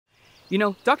You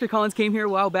know, Dr. Collins came here a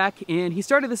while back and he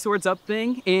started the Swords Up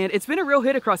thing, and it's been a real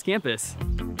hit across campus.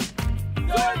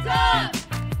 Swords up!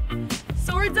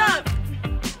 Swords up!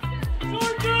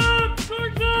 Swords up!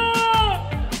 Swords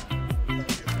up!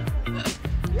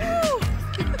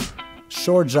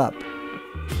 Swords up.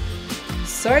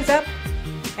 Swords up,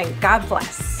 and God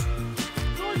bless.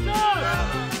 Swords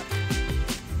up!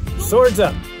 Swords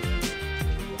up.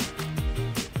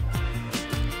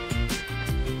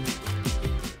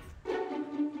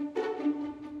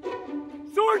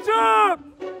 Swords up!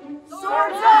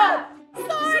 Swords up!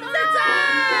 Swords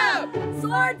up!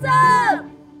 Swords up!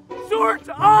 Swords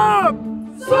up!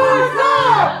 Swords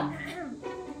up!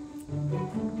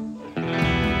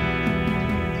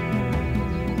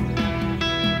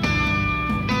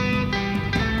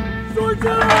 Swords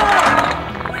up!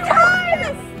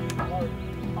 Yes!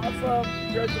 Awesome!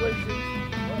 Congratulations!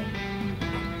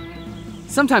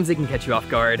 Sometimes they can catch you off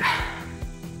guard.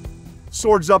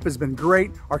 Swords Up has been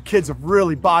great. Our kids have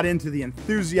really bought into the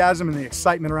enthusiasm and the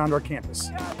excitement around our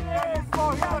campus. Let's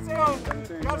go!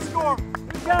 Gotta score!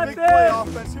 Big play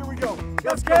offense, here we go.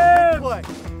 Let's go, big play.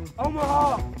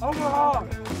 Omaha! Omaha!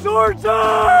 Swords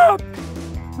up!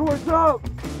 Swords up!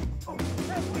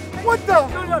 What the?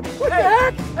 What the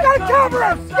heck? You gotta cover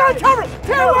us! You gotta cover us!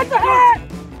 Taylor, what the heck?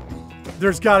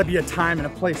 There's gotta be a time and a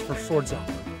place for Swords Up.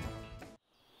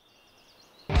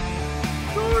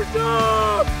 Swords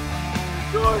up!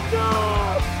 Swords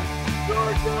up!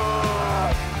 Swords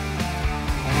up!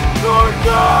 Swords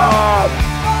up!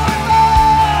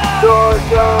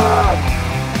 Swords up!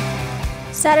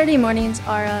 Saturday mornings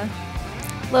are a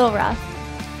little rough.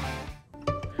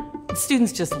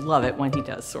 Students just love it when he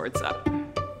does Swords Up.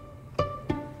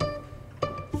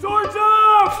 Swords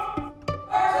up!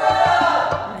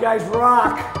 You guys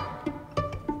rock!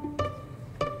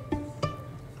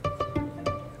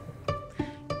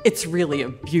 It's really a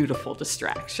beautiful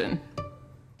distraction.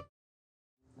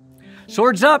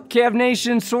 Swords up, Cav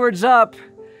Nation, swords up.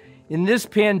 In this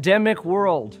pandemic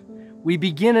world, we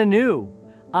begin anew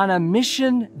on a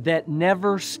mission that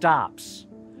never stops.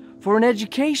 For an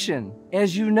education,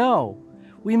 as you know,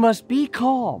 we must be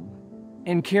calm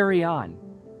and carry on.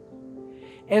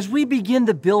 As we begin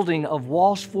the building of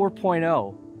Walsh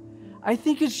 4.0, I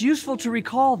think it's useful to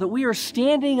recall that we are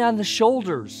standing on the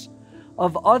shoulders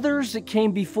of others that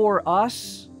came before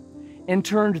us and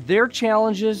turned their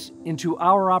challenges into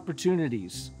our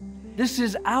opportunities. This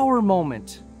is our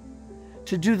moment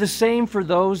to do the same for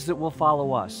those that will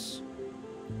follow us.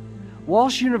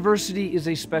 Walsh University is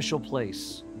a special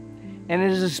place, and it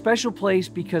is a special place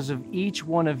because of each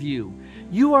one of you.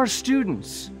 You are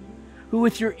students who,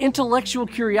 with your intellectual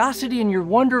curiosity and your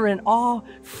wonder and awe,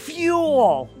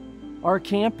 fuel our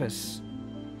campus.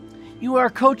 You are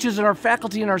coaches and our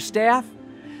faculty and our staff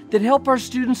that help our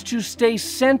students to stay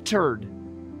centered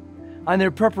on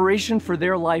their preparation for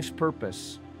their life's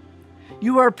purpose.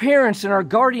 You are parents and our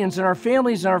guardians and our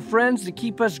families and our friends that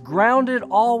keep us grounded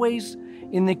always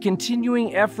in the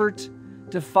continuing effort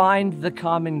to find the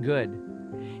common good.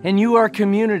 And you are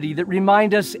community that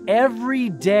remind us every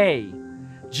day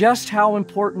just how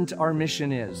important our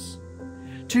mission is.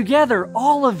 Together,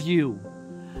 all of you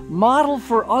model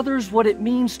for others what it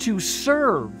means to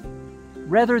serve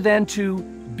rather than to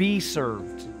be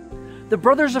served. The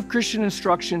Brothers of Christian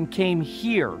Instruction came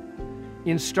here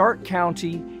in Stark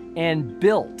County and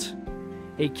built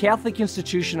a Catholic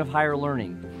institution of higher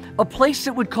learning, a place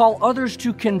that would call others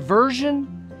to conversion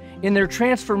in their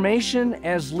transformation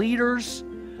as leaders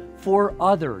for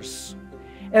others.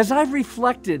 As I've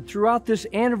reflected throughout this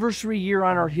anniversary year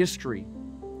on our history,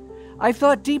 I've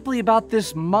thought deeply about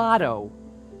this motto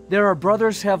that our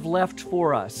brothers have left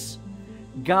for us: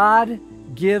 God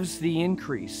gives the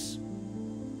increase.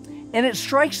 And it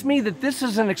strikes me that this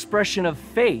is an expression of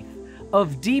faith,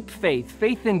 of deep faith,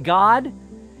 faith in God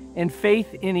and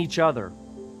faith in each other.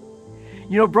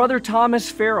 You know, Brother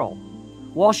Thomas Farrell,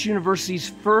 Walsh University's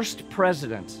first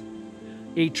president,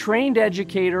 a trained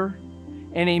educator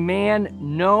and a man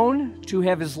known to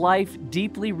have his life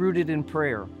deeply rooted in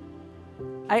prayer,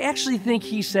 I actually think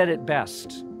he said it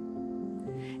best.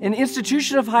 An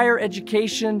institution of higher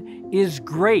education is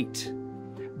great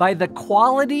by the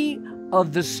quality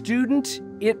of the student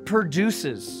it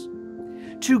produces.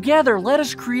 Together, let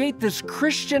us create this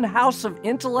Christian house of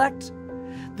intellect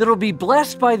that'll be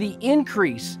blessed by the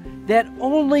increase that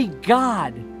only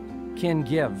God can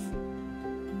give.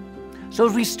 So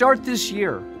as we start this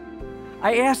year,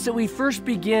 I ask that we first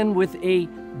begin with a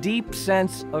deep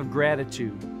sense of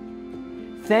gratitude.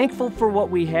 Thankful for what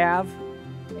we have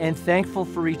and thankful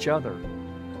for each other.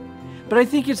 But I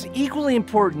think it's equally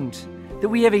important that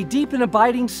we have a deep and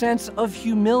abiding sense of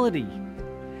humility,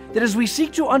 that as we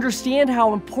seek to understand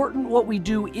how important what we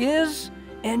do is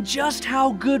and just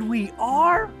how good we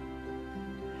are,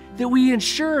 that we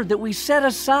ensure that we set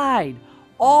aside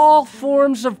all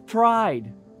forms of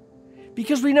pride,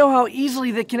 because we know how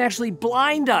easily that can actually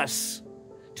blind us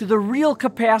to the real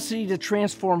capacity to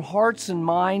transform hearts and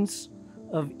minds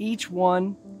of each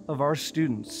one of our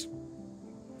students.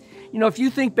 You know, if you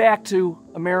think back to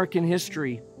American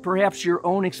history, perhaps your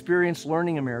own experience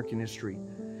learning American history,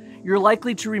 you're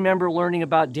likely to remember learning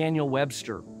about Daniel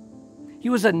Webster. He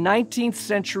was a 19th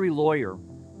century lawyer,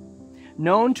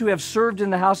 known to have served in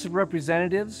the House of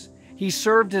Representatives. He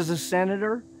served as a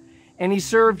senator, and he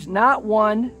served not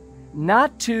one,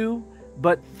 not two,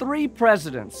 but 3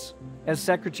 presidents as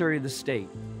Secretary of the State.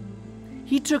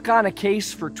 He took on a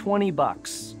case for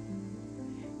 $20,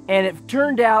 and it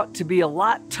turned out to be a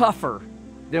lot tougher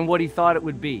than what he thought it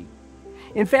would be.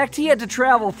 In fact, he had to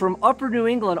travel from upper New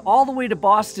England all the way to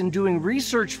Boston doing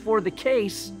research for the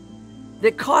case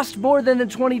that cost more than the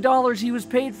 $20 he was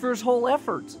paid for his whole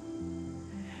effort.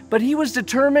 But he was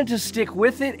determined to stick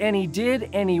with it, and he did,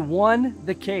 and he won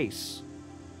the case.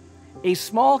 A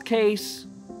small case,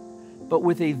 but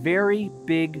with a very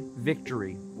big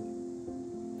victory.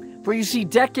 For you see,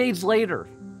 decades later,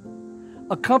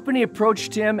 a company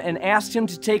approached him and asked him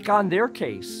to take on their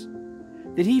case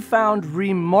that he found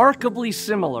remarkably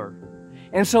similar.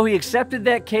 And so he accepted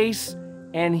that case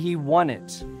and he won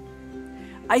it.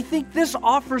 I think this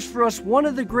offers for us one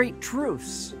of the great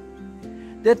truths,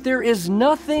 that there is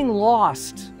nothing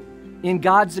lost in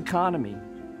God's economy.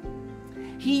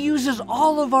 He uses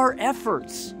all of our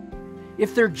efforts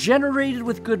if they're generated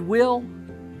with goodwill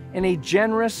and a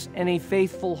generous and a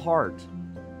faithful heart.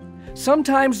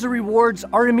 Sometimes the rewards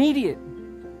are immediate,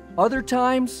 other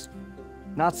times,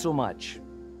 not so much.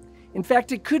 In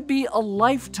fact, it could be a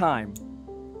lifetime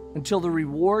until the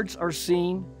rewards are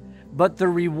seen, but the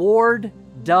reward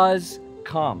does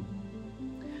come.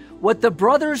 What the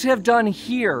brothers have done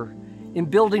here in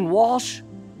building Walsh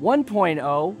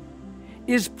 1.0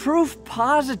 is proof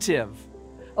positive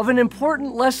of an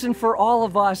important lesson for all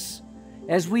of us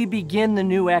as we begin the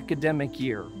new academic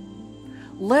year.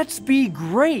 Let's be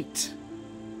great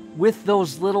with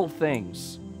those little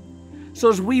things. So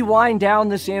as we wind down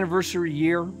this anniversary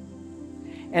year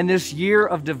and this year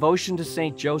of devotion to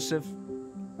St. Joseph,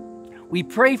 we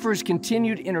pray for his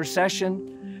continued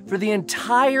intercession for the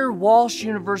entire Walsh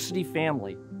University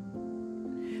family,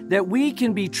 that we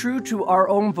can be true to our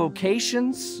own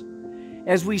vocations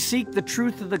as we seek the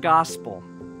truth of the gospel.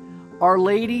 Our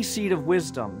Lady, Seat of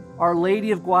Wisdom, Our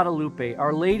Lady of Guadalupe,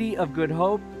 Our Lady of Good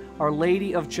Hope, Our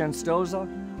Lady of Częstoza,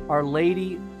 Our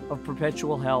Lady of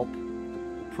Perpetual Help,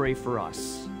 pray for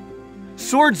us.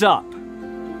 Swords up!